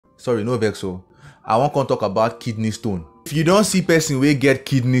sorry, no vex o. I wan come talk about kidney stone. If you don see person wey get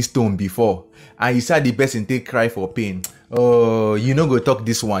kidney stone before and you see the person take cry for pain, oh, you no go talk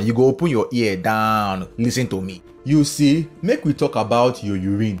this one. You go open your ear down, listen to me. You see, make we talk about your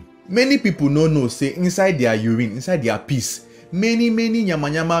urine. Many people no know say inside their urine, inside their piss, many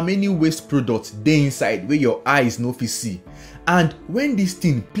yamayama, many waste products dey inside wey your eyes no fit see. And when this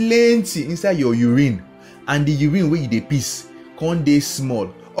thing plenty inside your urine and the urine wey you dey piss come dey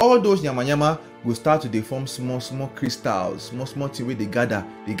small, all those yamayama go start to dey form small crystals, small thing wey dey gather.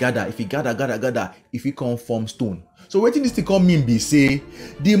 If e gather, if e come form stone. So wetin this thing come mean be say,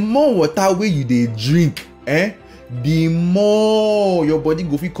 the more water wey you dey drink, the more your body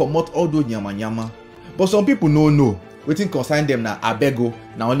go fit comot all those yamayama. But some people no know. Wetin concern them na abego,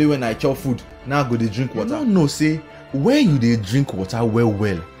 na only when I chop food now I go dey drink water. You no know say when you dey drink water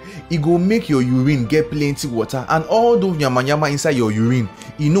well, e go make your urine get plenty water, and all those yamayama inside your urine,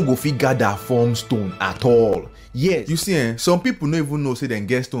 e no go fit gather form stone at all. Yes, you see, some people no even know say dem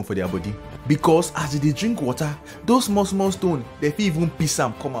get stone for their body, because as they dey drink water, those small stone, they fit even piss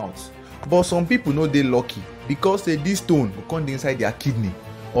am come out. But some people no dey lucky, because say this stone go come dey inside their kidney,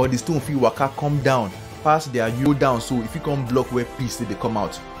 or the stone fit waka come down pass their urine down, so if you come block where piss dey come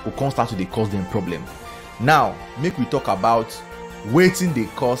out, go come start to dey cause them problem. Now make we talk about wetin dey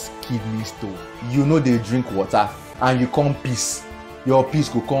cause kidney stone. You no dey drink water and you come piss, your piss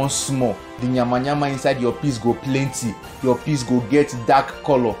go come small, the yamayama inside your piss go plenty, your piss go get dark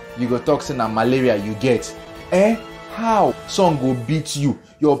color. You go talk say na malaria you get. How? Sun go beat you,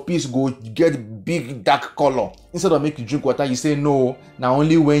 your piss go get big dark color. Instead of make you drink water, you say no, na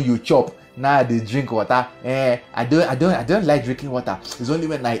only when you chop now I dey drink water. I don't like drinking water. It's only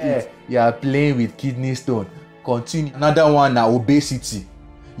when I eat. You are playing with kidney stone. Continue. Another one na obesity.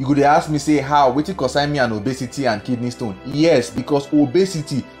 You go dey ask me say how? Wetin concern me and obesity and kidney stone? Yes, because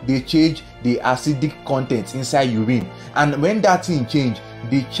obesity dey change the acidic content inside urine, and when that thing change,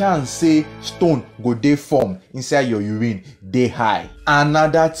 the chance say stone go dey form inside your urine dey high.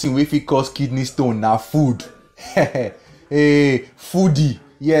 Another thing wey fit cause kidney stone na food. Foodie.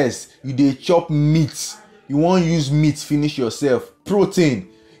 Yes, you dey chop meat, you wan use meat finish yourself, protein.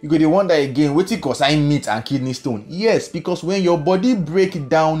 You go dey wonder again, wetin concern meat and kidney stone? Yes, because when your body break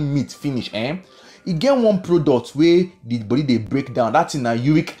down meat finish, e get one product wey the body dey break down. That thing na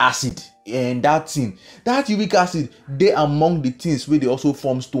uric acid, and that uric acid dey among the things wey dey also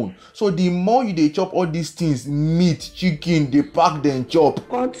form stone. So the more you dey chop all these things, meat, chicken, dey pack dem chop,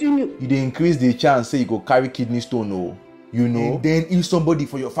 continue, you dey increase the chance say you go carry kidney stone. Oh, you know. And then if somebody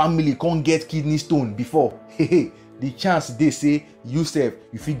for your family can't get kidney stone before, the chance they say you sef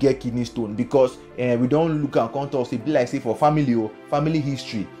you fit get kidney stone, because we don't look and count us. It be like say for family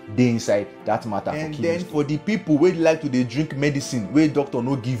history dey inside that matter. And for then stone. For the people wey like to dey drink medicine wey doctor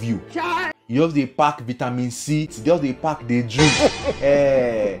no give you, you just dey pack vitamin C, just dey pack dey drink.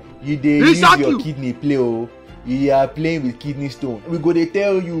 You dey use your kidney play. Oh, you are playing with kidney stone. We go dey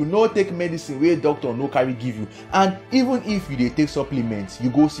tell you no take medicine wey doctor no carry give you. And even if you dey take supplements, you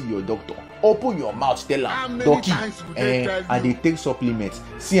go see your doctor, open your mouth, tell am, doci, I dey take supplements.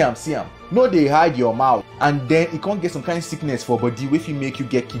 See am, no dey hide your mouth. And then e can't get some kind of sickness for body wey fit make you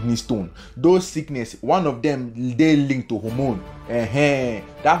get kidney stone. Those sickness, one of them dey linked to hormone.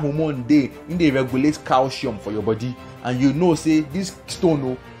 That hormone dey regulate calcium for your body, and you know say this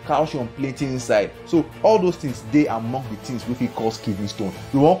stone calcium plenty inside. So all those things dey among the things wey fit cause kidney stone.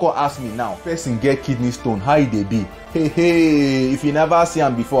 You wan come ask me now, person get kidney stone, how e dey be? If you never see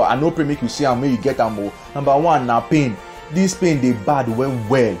am before, I no pray make you see am when you get am. Number one na pain. This pain dey bad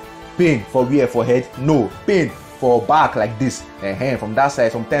well. Pain for where? For head? No. Pain for back like this. From that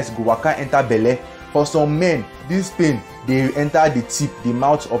side, sometimes go waka enter belle. For some men, this pain dey enter the tip, the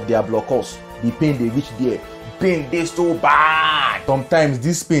mouth of their blockers. The pain dey reach there. Pain dey so bad. Sometimes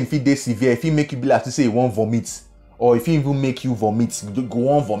this pain fit dey severe. If it make you be like to say you wan vomit, or if it even make you vomit, you go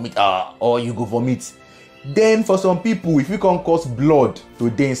wan vomit, or you go vomit. Then for some people, if it can cause blood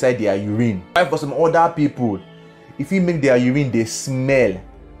to dey inside their urine. While for some other people, if it make their urine dey smell,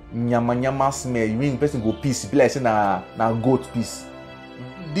 nyama smell, urine person go piss, be like say na goat piss.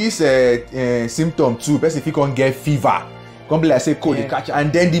 This symptom too, person fit can get fever, come be like say cold dey catch,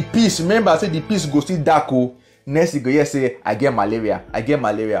 and then the piss, remember say the piss go still dark. Next you go hear say I get malaria.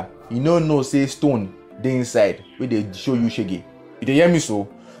 You no know say stone dey inside wey dey show you shege. You dey hear me so?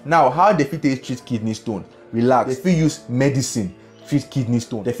 Now how they fit treat kidney stone? Relax. They fit use medicine treat kidney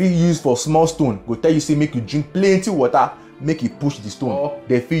stone. They fit use for small stone, go tell you say make you drink plenty water, make you push the stone. Or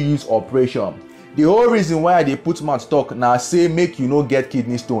they fit use operation. The whole reason why they put mouth talk now say make you no get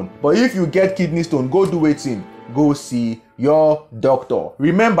kidney stone. But if you get kidney stone, go do wetin? Go see your doctor.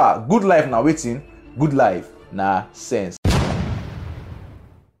 Remember, good life na wetin? Good life na sense.